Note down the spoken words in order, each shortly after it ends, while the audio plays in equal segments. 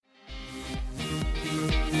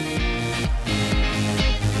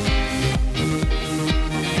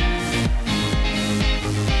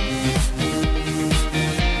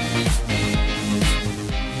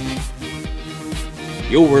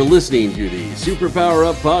You're listening to the Superpower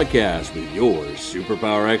Up Podcast with your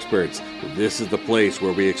superpower experts. This is the place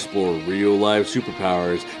where we explore real life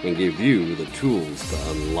superpowers and give you the tools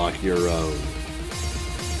to unlock your own.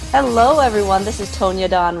 Hello, everyone. This is Tonya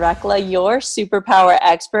Dawn Rekla, your superpower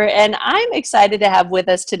expert, and I'm excited to have with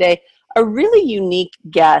us today a really unique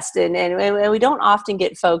guest. And we don't often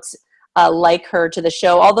get folks like her to the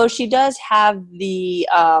show, although she does have the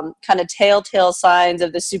kind of telltale signs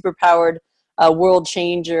of the superpowered world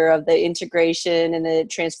changer, of the integration and the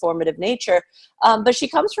transformative nature. But she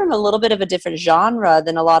comes from a little bit of a different genre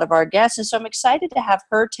than a lot of our guests, and so I'm excited to have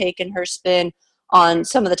her take and her spin on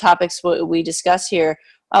some of the topics we discuss here.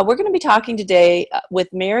 We're going to be talking today with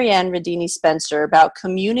Marianne Radini Spencer about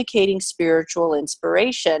communicating spiritual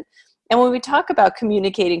inspiration. And when we talk about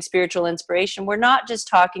communicating spiritual inspiration, we're not just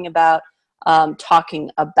talking about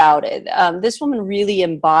talking about it. This woman really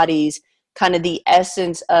embodies kind of the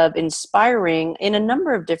essence of inspiring in a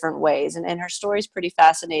number of different ways. And her story is pretty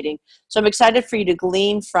fascinating. So I'm excited for you to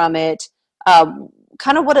glean from it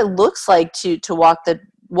kind of what it looks like to walk the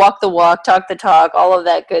walk, talk the talk, all of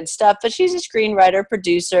that good stuff. But she's a screenwriter,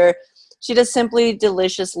 producer. She does Simply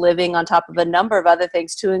Delicious Living on top of a number of other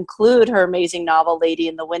things, to include her amazing novel, Lady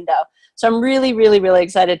in the Window. So I'm really, really, really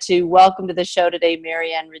excited to welcome to the show today,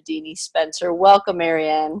 Marianne Radini Spencer. Welcome,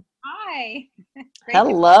 Marianne. Hi.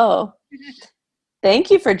 Hello.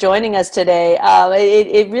 Thank you for joining us today.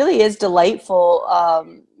 It really is delightful.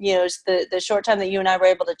 The short time that you and I were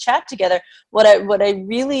able to chat together, what I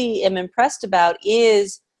really am impressed about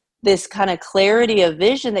is this kind of clarity of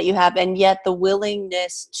vision that you have, and yet the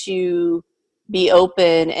willingness to be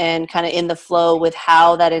open and kind of in the flow with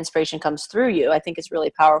how that inspiration comes through you. I think it's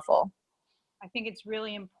really powerful. I think it's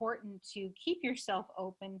really important to keep yourself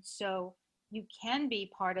open so you can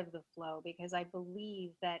be part of the flow, because I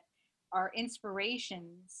believe that our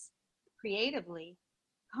inspirations creatively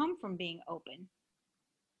come from being open.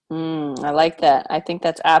 I like that. I think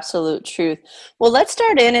that's absolute truth. Well, let's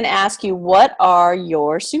start in and ask you, what are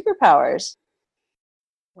your superpowers?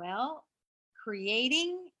 Well,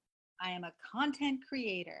 creating, I am a content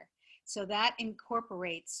creator. So that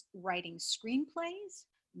incorporates writing screenplays,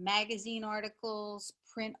 magazine articles,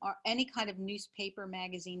 print, any kind of newspaper,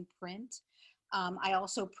 magazine, print. I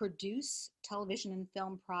also produce television and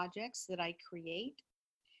film projects that I create.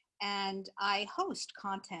 And I host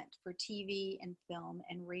content for TV and film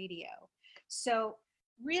and radio. So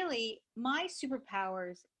really, my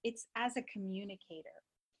superpowers, it's as a communicator.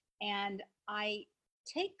 And I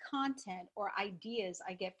take content or ideas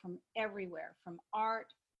I get from everywhere, from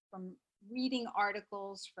art, from reading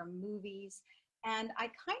articles, from movies, and I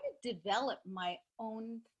kind of develop my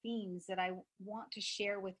own themes that I want to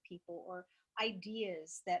share with people, or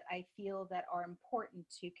ideas that I feel that are important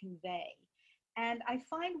to convey. And I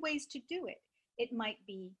find ways to do it. It might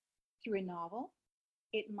be through a novel.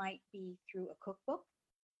 It might be through a cookbook.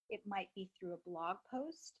 It might be through a blog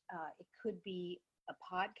post. It could be a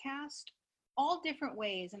podcast, all different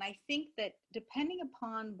ways. And I think that depending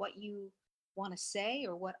upon what you want to say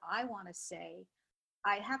or what I want to say,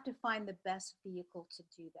 I have to find the best vehicle to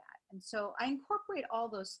do that. And so I incorporate all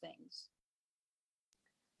those things.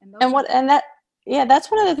 That's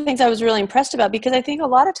one of the things I was really impressed about, because I think a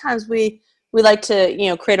lot of times we like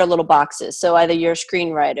to, create our little boxes. So either you're a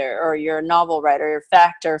screenwriter or you're a novel writer, or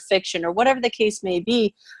fact or fiction, or whatever the case may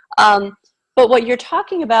be. But what you're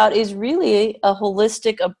talking about is really a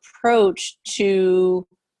holistic approach to,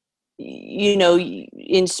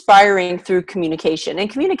 inspiring through communication. And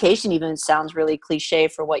communication even sounds really cliche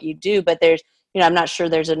for what you do, but there's, I'm not sure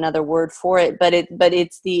there's another word for it, but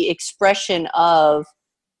it's the expression of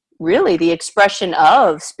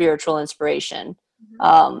spiritual inspiration,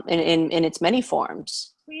 in its many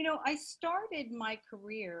forms. Well, I started my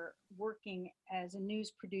career working as a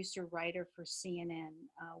news producer writer for CNN,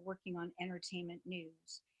 working on entertainment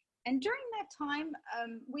news. And during that time,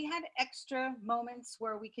 we had extra moments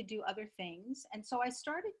where we could do other things. And so I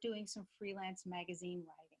started doing some freelance magazine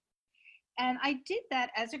writing. And I did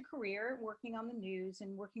that as a career, working on the news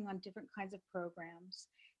and working on different kinds of programs.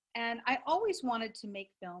 And I always wanted to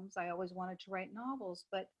make films. I always wanted to write novels,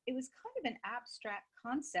 but it was kind of an abstract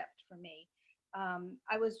concept for me.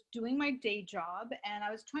 I was doing my day job, and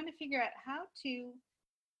I was trying to figure out how to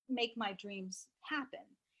make my dreams happen.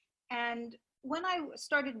 And when I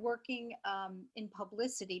started working in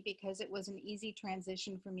publicity, because it was an easy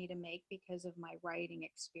transition for me to make because of my writing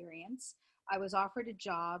experience, I was offered a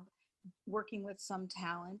job working with some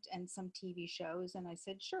talent and some TV shows. And I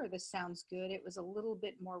said, sure, this sounds good. It was a little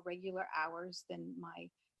bit more regular hours than my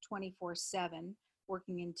 24/7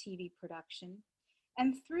 working in TV production.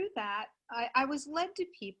 And through that, I was led to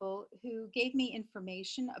people who gave me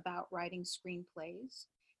information about writing screenplays.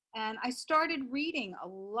 And I started reading a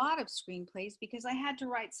lot of screenplays because I had to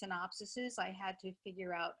write synopsises. I had to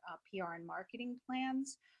figure out PR and marketing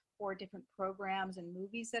plans for different programs and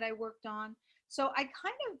movies that I worked on. So I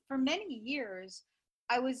kind of, for many years,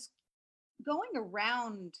 I was going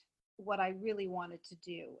around what I really wanted to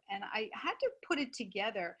do. And I had to put it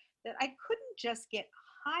together that I couldn't just get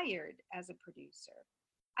hired as a producer.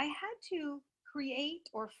 I had to create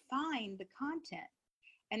or find the content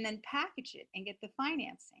and then package it and get the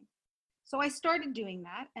financing. So I started doing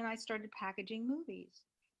that and I started packaging movies.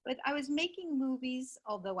 But I was making movies,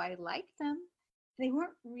 although I liked them, they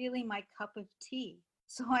weren't really my cup of tea.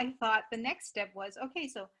 So I thought the next step was, okay,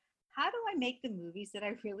 so how do I make the movies that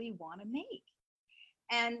I really want to make?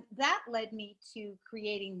 And that led me to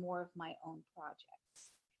creating more of my own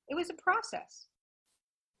projects. It was a process.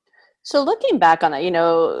 So looking back on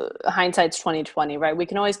that, hindsight's 2020, right? We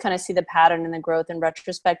can always kind of see the pattern and the growth in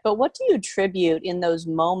retrospect, but what do you attribute in those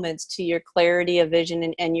moments to your clarity of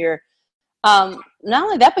vision and your, not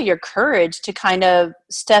only that, but your courage to kind of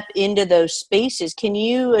step into those spaces? Can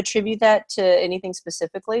you attribute that to anything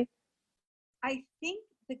specifically? I think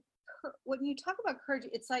when you talk about courage,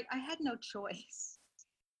 it's like I had no choice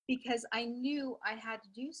because I knew I had to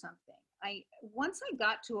do something. Once I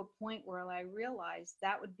got to a point where I realized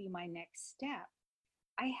that would be my next step,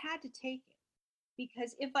 I had to take it,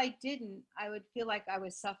 because if I didn't, I would feel like I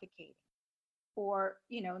was suffocating or,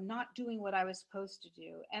 not doing what I was supposed to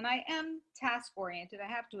do. And I am task oriented.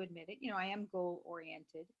 I have to admit it. I am goal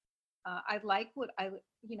oriented. I like I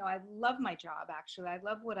love my job. Actually, I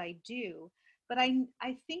love what I do, but I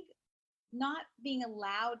think not being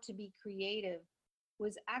allowed to be creative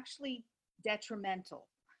was actually detrimental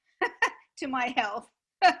to my health.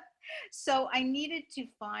 So I needed to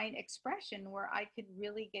find expression where I could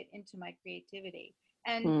really get into my creativity.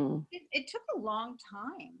 And it took a long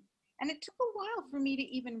time. And it took a while for me to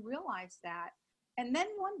even realize that. And then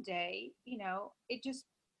one day, it just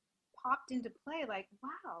popped into play like,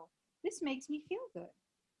 wow, this makes me feel good.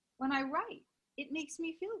 When I write, it makes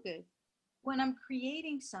me feel good. When I'm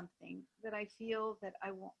creating something that I feel that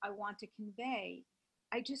I want to convey,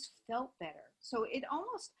 I just felt better. So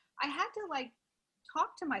I had to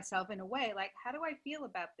talk to myself in a way, like, how do I feel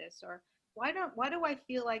about this? Or why do I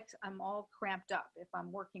feel like I'm all cramped up if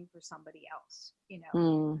I'm working for somebody else?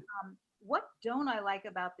 What don't I like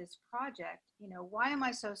about this project? Why am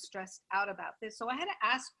I so stressed out about this? So I had to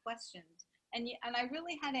ask questions, and I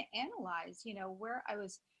really had to analyze, where I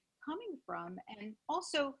was coming from, and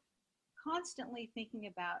also constantly thinking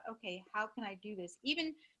about, okay, how can I do this?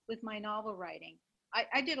 Even with my novel writing,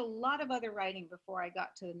 I did a lot of other writing before I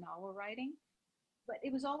got to novel writing, but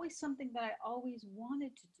it was always something that I always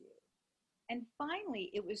wanted to do. And finally,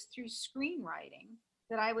 it was through screenwriting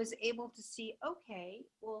that I was able to see, okay,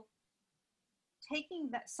 well, taking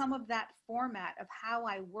some of that format of how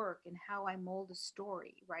I work and how I mold a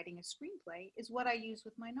story, writing a screenplay, is what I use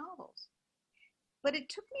with my novels. But it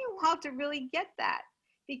took me a while to really get that,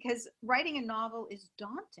 because writing a novel is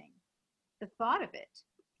daunting. The thought of it,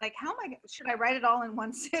 like, should I write it all in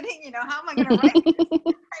one sitting? How am I going to write this?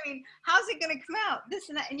 I mean, how's it going to come out? This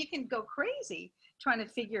and that, and you can go crazy trying to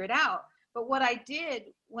figure it out. But what I did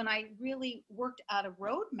when I really worked out a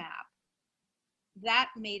roadmap, that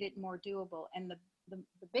made it more doable. And the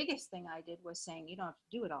biggest thing I did was saying, you don't have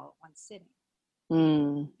to do it all at one sitting.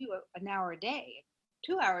 Do an hour a day,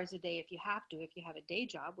 2 hours a day if you have to, if you have a day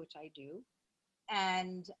job, which I do.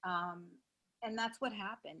 And that's what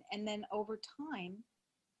happened. And then over time,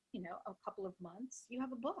 a couple of months, you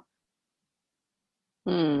have a book.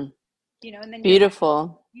 And then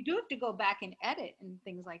beautiful. You do have to go back and edit and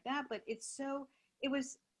things like that, but it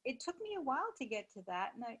took me a while to get to that.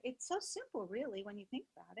 And it's so simple, really, when you think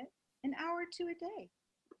about it, an hour or two a day.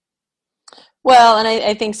 Well, and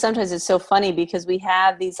I think sometimes it's so funny because we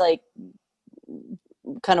have these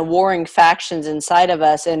kind of warring factions inside of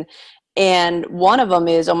us, and one of them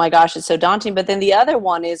is, oh my gosh, it's so daunting. But then the other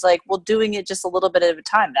one is like, well, doing it just a little bit at a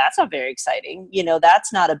time. That's not very exciting.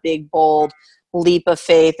 That's not a big, bold leap of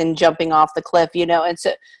faith and jumping off the cliff, And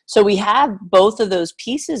so we have both of those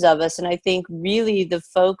pieces of us. And I think really the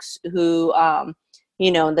folks who,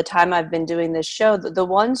 the time I've been doing this show, the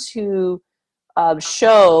ones who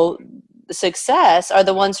show the success are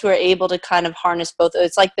the ones who are able to kind of harness both.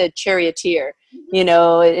 It's like the charioteer,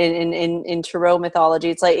 in Tarot mythology.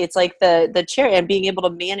 It's like the chariot, and being able to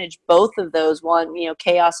manage both of those, one,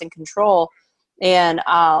 chaos and control, and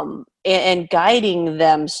guiding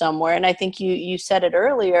them somewhere. And I think you said it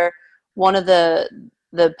earlier, one of the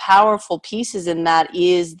the powerful pieces in that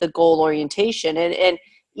is the goal orientation. And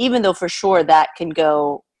even though for sure that can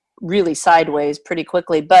go really sideways pretty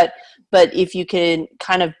quickly, but if you can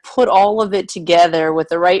kind of put all of it together with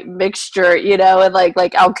the right mixture, and like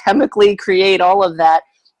alchemically create all of that,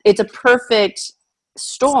 it's a perfect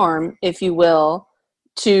storm, if you will,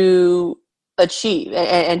 to achieve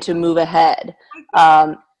and to move ahead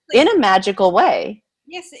in a magical way.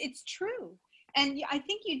 Yes, it's true. And I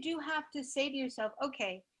think you do have to say to yourself,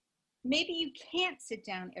 okay, maybe you can't sit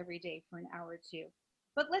down every day for an hour or two.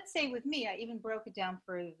 But let's say with me, I even broke it down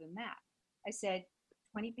further than that. I said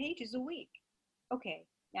 20 pages a week. Okay,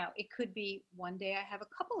 now it could be one day I have a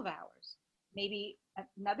couple of hours. Maybe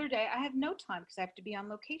another day I have no time because I have to be on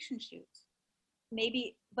location shoots.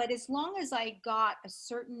 Maybe, but as long as I got a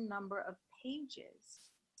certain number of pages,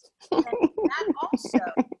 then that also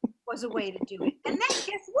was a way to do it. And then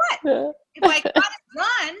guess what? If I got it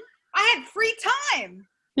done, I had free time.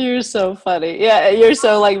 You're so funny. Yeah, you're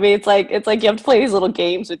so like me. It's like you have to play these little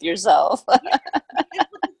games with yourself. Yeah, because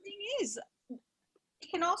what the thing is, it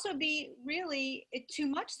can also be really too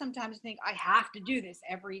much sometimes to think I have to do this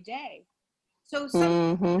every day. So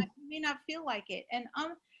sometimes you may not feel like it. And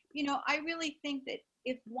I really think that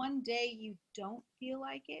if one day you don't feel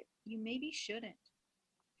like it, you maybe shouldn't.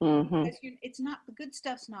 Because it's not, the good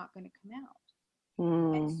stuff's not going to come out.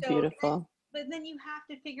 And so beautiful. but then you have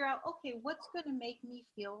to figure out, okay, what's going to make me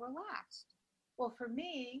feel relaxed? Well, for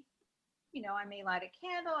me, I may light a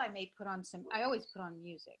candle. I may I always put on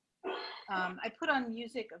music. I put on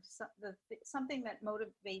music of something that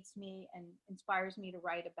motivates me and inspires me to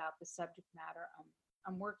write about the subject matter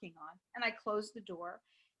I'm working on. And I close the door.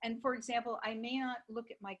 And for example, I may not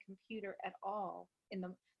look at my computer at all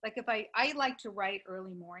like if I like to write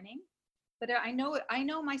early morning, but I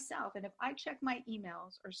know myself. And if I check my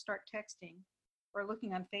emails or start texting or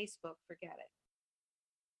looking on Facebook, forget it.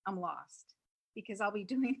 I'm lost because I'll be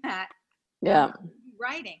doing that. Yeah.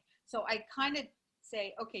 Writing. So I kind of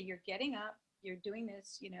say, okay, you're getting up, you're doing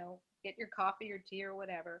this, get your coffee or tea or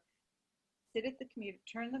whatever, sit at the computer,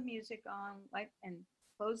 turn the music on, and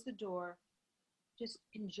close the door, just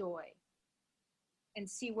enjoy and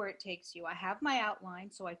see where it takes you. I have my outline,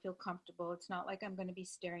 so I feel comfortable. It's not like I'm going to be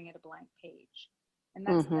staring at a blank page. And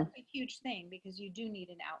that's a huge thing because you do need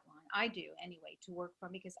an outline. I do anyway to work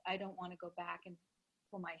from because I don't want to go back and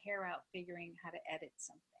pull my hair out figuring how to edit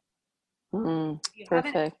something.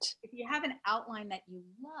 Perfect. If you have an outline that you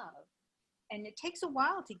love, and it takes a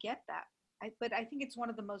while to get that, but I think it's one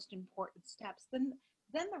of the most important steps. Then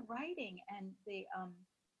the writing and the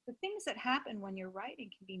things that happen when you're writing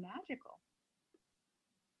can be magical.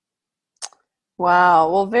 Wow.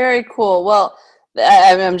 Well, very cool. Well,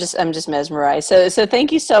 I'm just mesmerized. So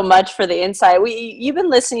thank you so much for the insight. You've been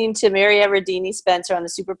listening to Marianne Radini Spencer on the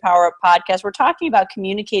Superpower Up podcast. We're talking about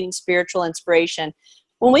communicating spiritual inspiration.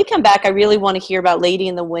 When we come back, I really want to hear about Lady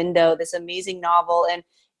in the Window, this amazing novel, and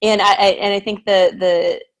I think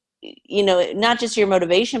the not just your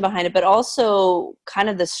motivation behind it, but also kind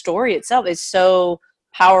of the story itself is so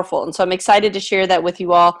powerful. And so I'm excited to share that with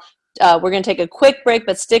you all. We're going to take a quick break,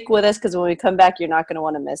 but stick with us because when we come back, you're not going to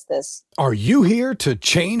want to miss this. Are you here to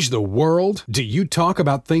change the world? Do you talk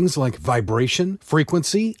about things like vibration,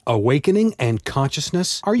 frequency, awakening, and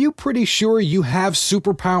consciousness? Are you pretty sure you have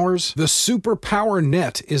superpowers? The Superpower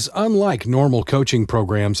Net is unlike normal coaching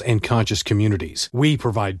programs and conscious communities. We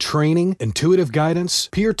provide training, intuitive guidance,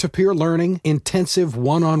 peer-to-peer learning, intensive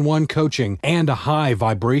one-on-one coaching, and a high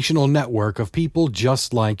vibrational network of people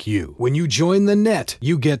just like you. When you join the net,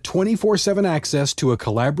 you get 24/7 access to a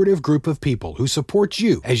collaborative group of people who support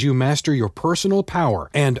you as you master your personal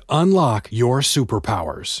power and unlock your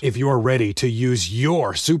superpowers. If you're ready to use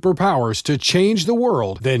your superpowers to change the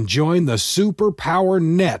world, then join the Superpower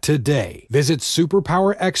Net today. Visit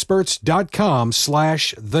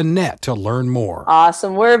superpowerexperts.com/thenet to learn more.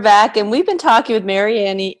 Awesome. We're back, and we've been talking with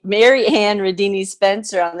Marianne Radini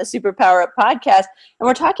Spencer on the Superpower Up podcast, and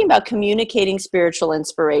we're talking about communicating spiritual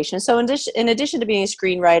inspiration. So in addition to being a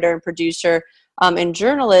screenwriter and producer and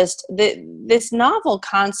journalist, this novel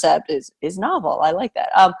concept is novel. I like that.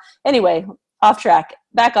 Anyway, off track,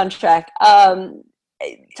 back on track.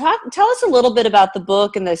 Tell us a little bit about the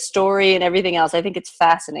book and the story and everything else. I think it's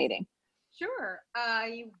fascinating. Sure.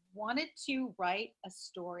 I wanted to write a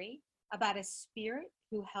story about a spirit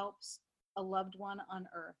who helps a loved one on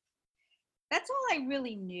Earth. That's all I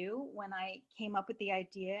really knew when I came up with the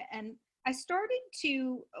idea. And I started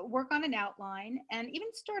to work on an outline and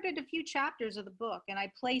even started a few chapters of the book. And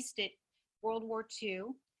I placed it World War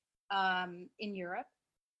II in Europe.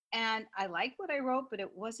 And I liked what I wrote, but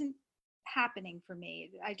it wasn't happening for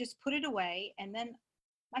me. I just put it away. And then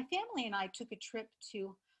my family and I took a trip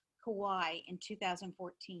to Kauai in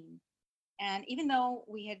 2014. And even though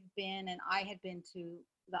we had been, and I had been to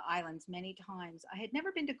the islands many times, I had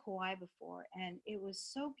never been to Kauai before. And it was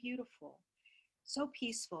so beautiful, so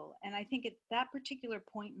peaceful. And I think at that particular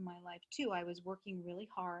point in my life, too, I was working really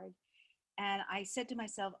hard. And I said to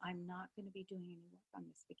myself, I'm not going to be doing any work on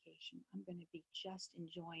this vacation. I'm going to be just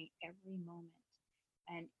enjoying every moment.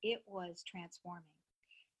 And it was transforming.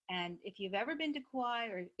 And if you've ever been to Kauai,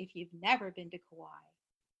 or if you've never been to Kauai,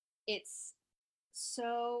 it's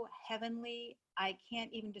so heavenly. I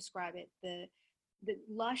can't even describe it. The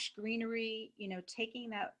lush greenery, taking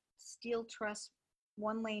that steel truss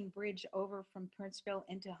 1-lane bridge over from Princeville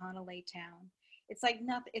into Hanalei town. It's like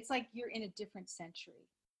nothing. It's like you're in a different century.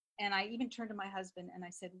 And I even turned to my husband and I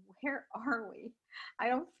said, "Where are we? I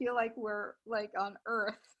don't feel like we're like on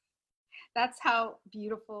Earth." That's how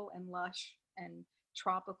beautiful and lush and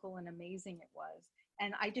tropical and amazing it was.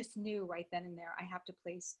 And I just knew right then and there, I have to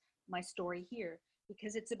place my story here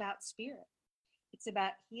because it's about spirit. It's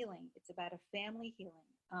about healing. It's about a family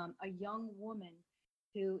healing, a young woman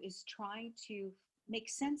who is trying to make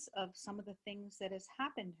sense of some of the things that has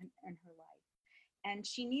happened in her life. And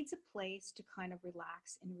she needs a place to kind of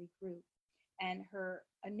relax and regroup. And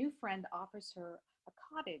a new friend offers her a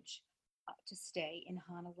cottage to stay in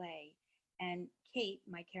Hanalei. And Kate,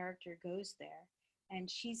 my character, goes there and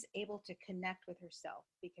she's able to connect with herself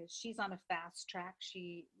because she's on a fast track.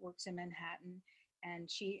 She works in Manhattan and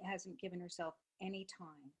she hasn't given herself any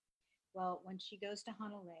time. Well, when she goes to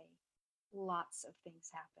Hanalei, lots of things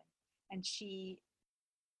happen. And she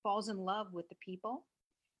falls in love with the people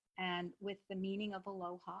and with the meaning of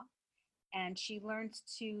aloha. And she learns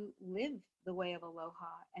to live the way of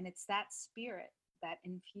aloha. And it's that spirit that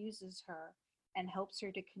infuses her and helps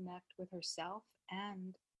her to connect with herself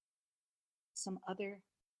and some other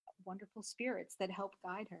wonderful spirits that help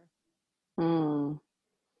guide her. Mm.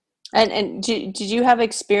 And did you have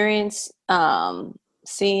experience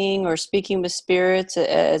seeing or speaking with spirits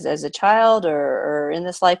as a child or in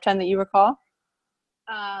this lifetime that you recall?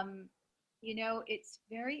 It's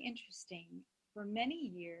very interesting. For many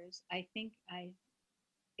years, I think I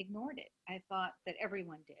ignored it. I thought that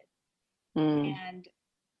everyone did. Mm. And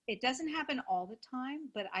it doesn't happen all the time,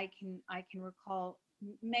 but I can recall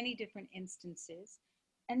many different instances.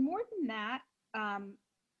 And more than that,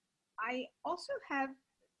 I also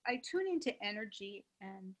I tune into energy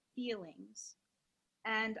and feelings.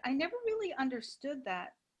 And I never really understood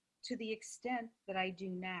that to the extent that I do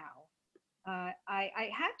now. I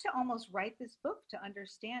had to almost write this book to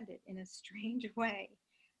understand it in a strange way.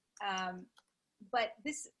 Um, but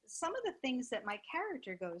some of the things that my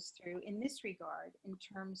character goes through in this regard, in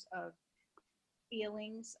terms of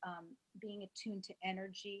feelings, being attuned to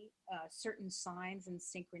energy, certain signs and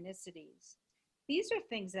synchronicities, these are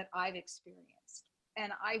things that I've experienced.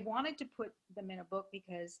 And I wanted to put them in a book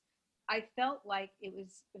because I felt like it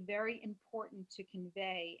was very important to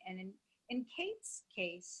convey. And in Kate's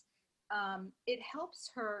case, it helps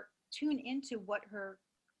her tune into what her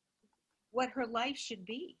life should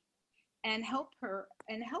be and helps her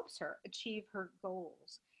achieve her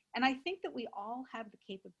goals. And I think that we all have the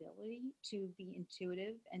capability to be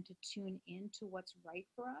intuitive and to tune into what's right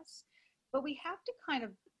for us, but we have to kind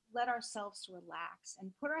of let ourselves relax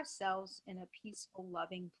and put ourselves in a peaceful,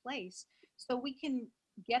 loving place so we can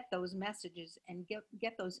get those messages and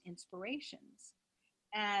get those inspirations.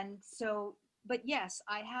 And so, but yes,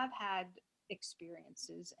 I have had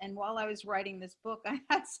experiences. And while I was writing this book, I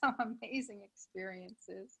had some amazing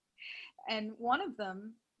experiences. And one of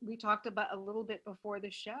them we talked about a little bit before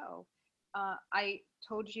the show. I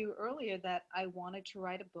told you earlier that I wanted to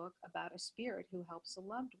write a book about a spirit who helps a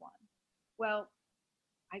loved one. Well,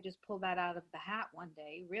 I just pulled that out of the hat one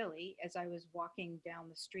day, really, as I was walking down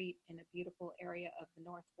the street in a beautiful area of the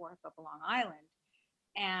North Fork of Long Island.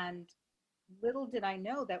 And little did I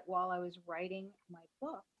know that while I was writing my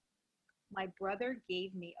book, my brother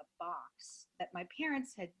gave me a box that my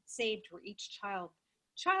parents had saved for each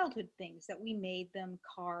childhood things that we made them,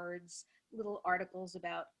 cards, little articles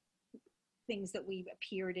about things that we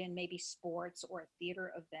appeared in, maybe sports or a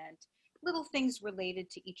theater event, little things related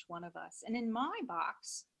to each one of us. And in my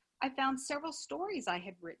box, I found several stories I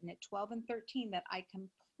had written at 12 and 13 that I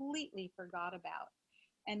completely forgot about.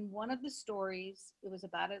 And one of the stories, it was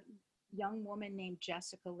about a young woman named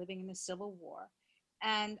Jessica living in the Civil War,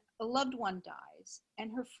 and a loved one dies,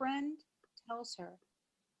 and her friend tells her,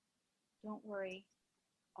 "Don't worry,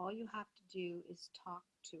 all you have to do is talk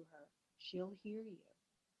to her. She'll hear you.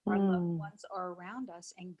 Our loved ones are around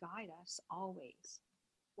us and guide us always."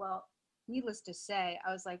 Well, needless to say,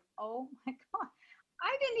 I was like, oh my God,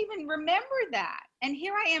 I didn't even remember that. And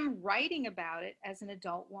here I am writing about it as an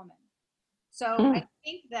adult woman. So I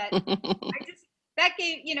think that that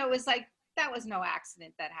gave, it was like, that was no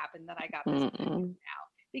accident that happened that I got this now,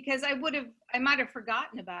 because I might have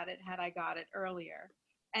forgotten about it had I got it earlier.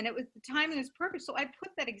 And it was, the timing was perfect. So I put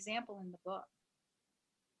that example in the book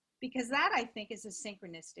because that, I think, is a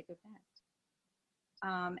synchronistic event.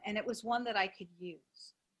 And it was one that I could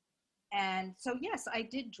use. And so, yes, I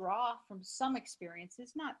did draw from some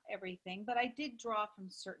experiences, not everything, but I did draw from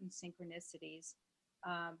certain synchronicities.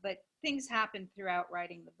 But things happened throughout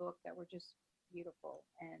writing the book that were just beautiful.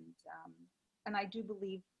 And I do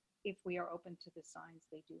believe if we are open to the signs,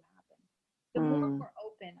 they do happen. The more we're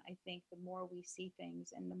open, I think, the more we see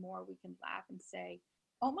things and the more we can laugh and say,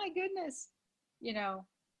 oh my goodness,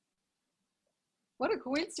 what a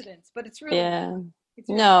coincidence. But it's really, yeah.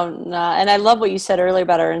 No. And I love what you said earlier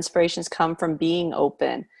about our inspirations come from being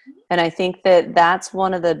open. And I think that that's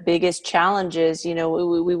one of the biggest challenges.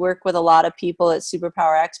 We work with a lot of people at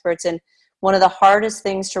Superpower Experts, and one of the hardest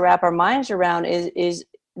things to wrap our minds around is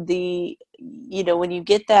the, when you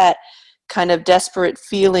get that kind of desperate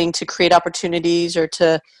feeling to create opportunities or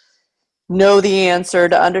to know the answer,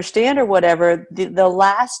 to understand or whatever, the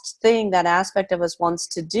last thing that aspect of us wants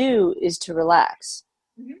to do is to relax.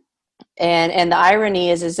 Mm-hmm. And the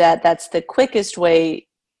irony is that that's the quickest way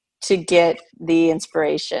to get the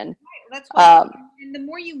inspiration. Right. That's why, and the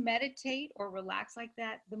more you meditate or relax like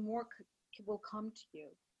that, the more will come to you.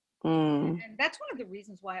 And that's one of the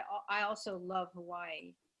reasons why I also love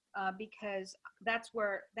Hawaii, because that's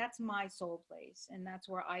my soul place, and that's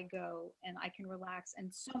where I go and I can relax,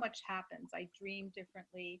 and so much happens. I dream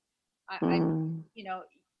differently. I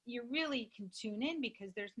you really can tune in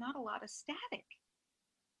because there's not a lot of static.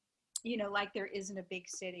 Like there is in a big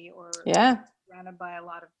city or surrounded by a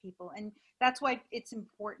lot of people. And that's why it's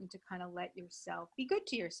important to kind of let yourself be good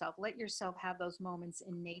to yourself. Let yourself have those moments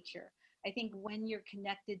in nature. I think when you're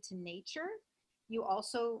connected to nature, you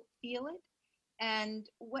also feel it. And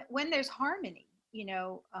when there's harmony,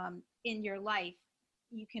 in your life,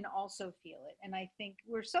 you can also feel it. And I think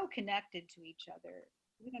we're so connected to each other,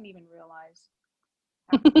 we don't even realize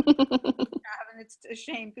how and it's a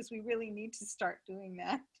shame because we really need to start doing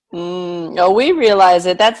that. Oh, we realize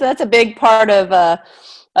it. That's a big part of the,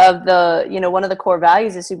 one of the core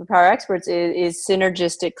values of Superpower Experts is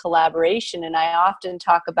synergistic collaboration. And I often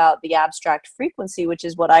talk about the abstract frequency, which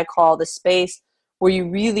is what I call the space where you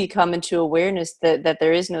really come into awareness that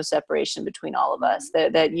there is no separation between all of us,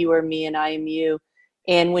 that you are me and I am you.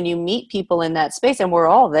 And when you meet people in that space, and we're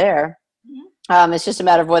all there, it's just a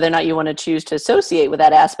matter of whether or not you want to choose to associate with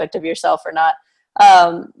that aspect of yourself or not.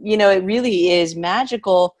 It really is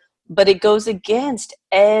magical, but it goes against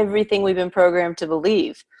everything we've been programmed to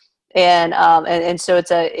believe. And so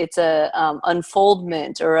it's a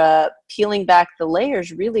unfoldment or a peeling back the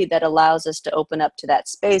layers really that allows us to open up to that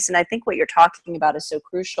space. And I think what you're talking about is so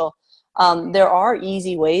crucial. There are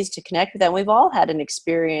easy ways to connect with that. We've all had an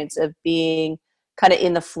experience of being kind of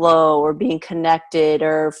in the flow or being connected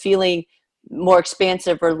or feeling more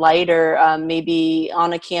expansive or lighter, maybe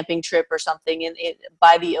on a camping trip or something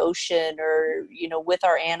by the ocean or, with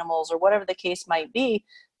our animals or whatever the case might be.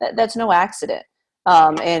 That's no accident.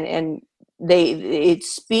 And it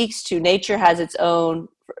speaks to nature has its own,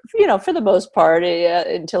 for the most part,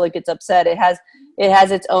 until it gets upset, it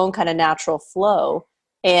has its own kind of natural flow.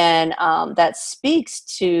 And that speaks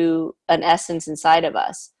to an essence inside of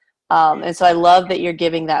us. And so I love that you're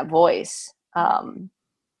giving that voice.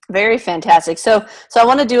 Very fantastic. So I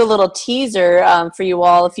want to do a little teaser for you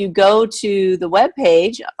all. If you go to the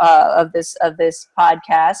webpage of this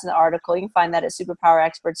podcast and the article, you can find that at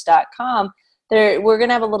superpowerexperts.com. We're going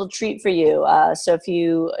to have a little treat for you. So if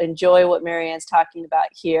you enjoy what Marianne's talking about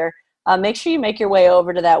here, make sure you make your way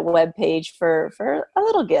over to that webpage for a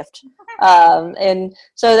little gift. And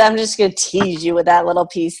so I'm just going to tease you with that little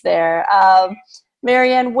piece there.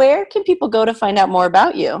 Marianne, where can people go to find out more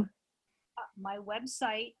about you? My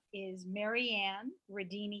website is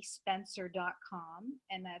MarianneRidini-Spencer.com,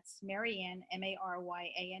 and that's Marianne,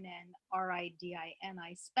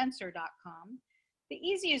 MaryanNRidini, Spencer.com. The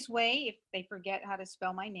easiest way, if they forget how to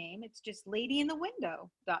spell my name, it's just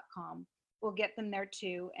ladyinthewindow.com. We'll get them there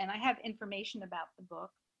too. And I have information about the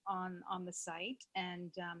book on the site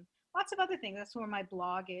and lots of other things. That's where my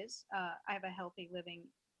blog is. I have a healthy living,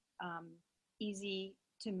 easy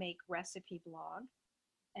to make recipe blog.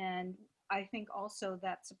 And I think also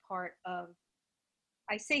that's a part of,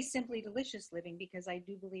 I say simply delicious living because I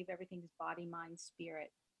do believe everything is body, mind,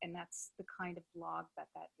 spirit. And that's the kind of blog that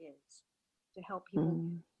is, to help people get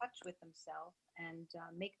in touch with themselves and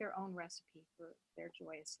make their own recipe for their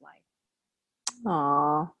joyous life.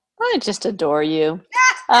 Aw, I just adore you.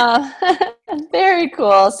 Uh, very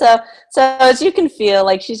cool. So as you can feel,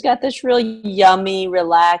 like she's got this real yummy,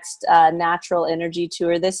 relaxed, natural energy to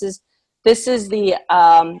her. This is the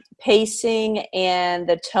pacing and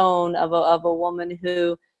the tone of a woman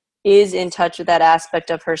who is in touch with that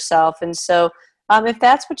aspect of herself. And so, if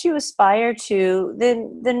that's what you aspire to,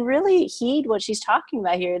 then really heed what she's talking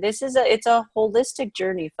about here. It's a holistic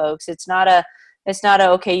journey, folks. It's not a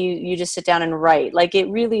okay, you just sit down and write. Like, it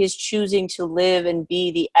really is choosing to live and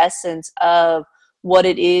be the essence of what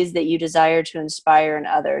it is that you desire to inspire in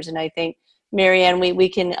others. And I think, Marianne, we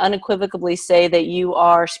can unequivocally say that you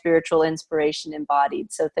are spiritual inspiration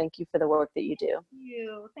embodied. So thank you for the work that you do.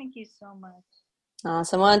 Thank you so much.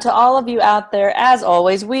 Awesome. Well, and to all of you out there, as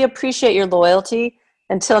always, we appreciate your loyalty.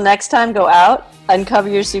 Until next time, go out, uncover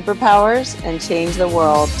your superpowers, and change the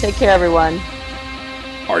world. Take care, everyone.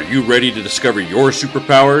 Are you ready to discover your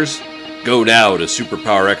superpowers? Go now to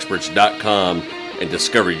superpowerexperts.com and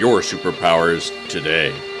discover your superpowers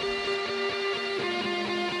today.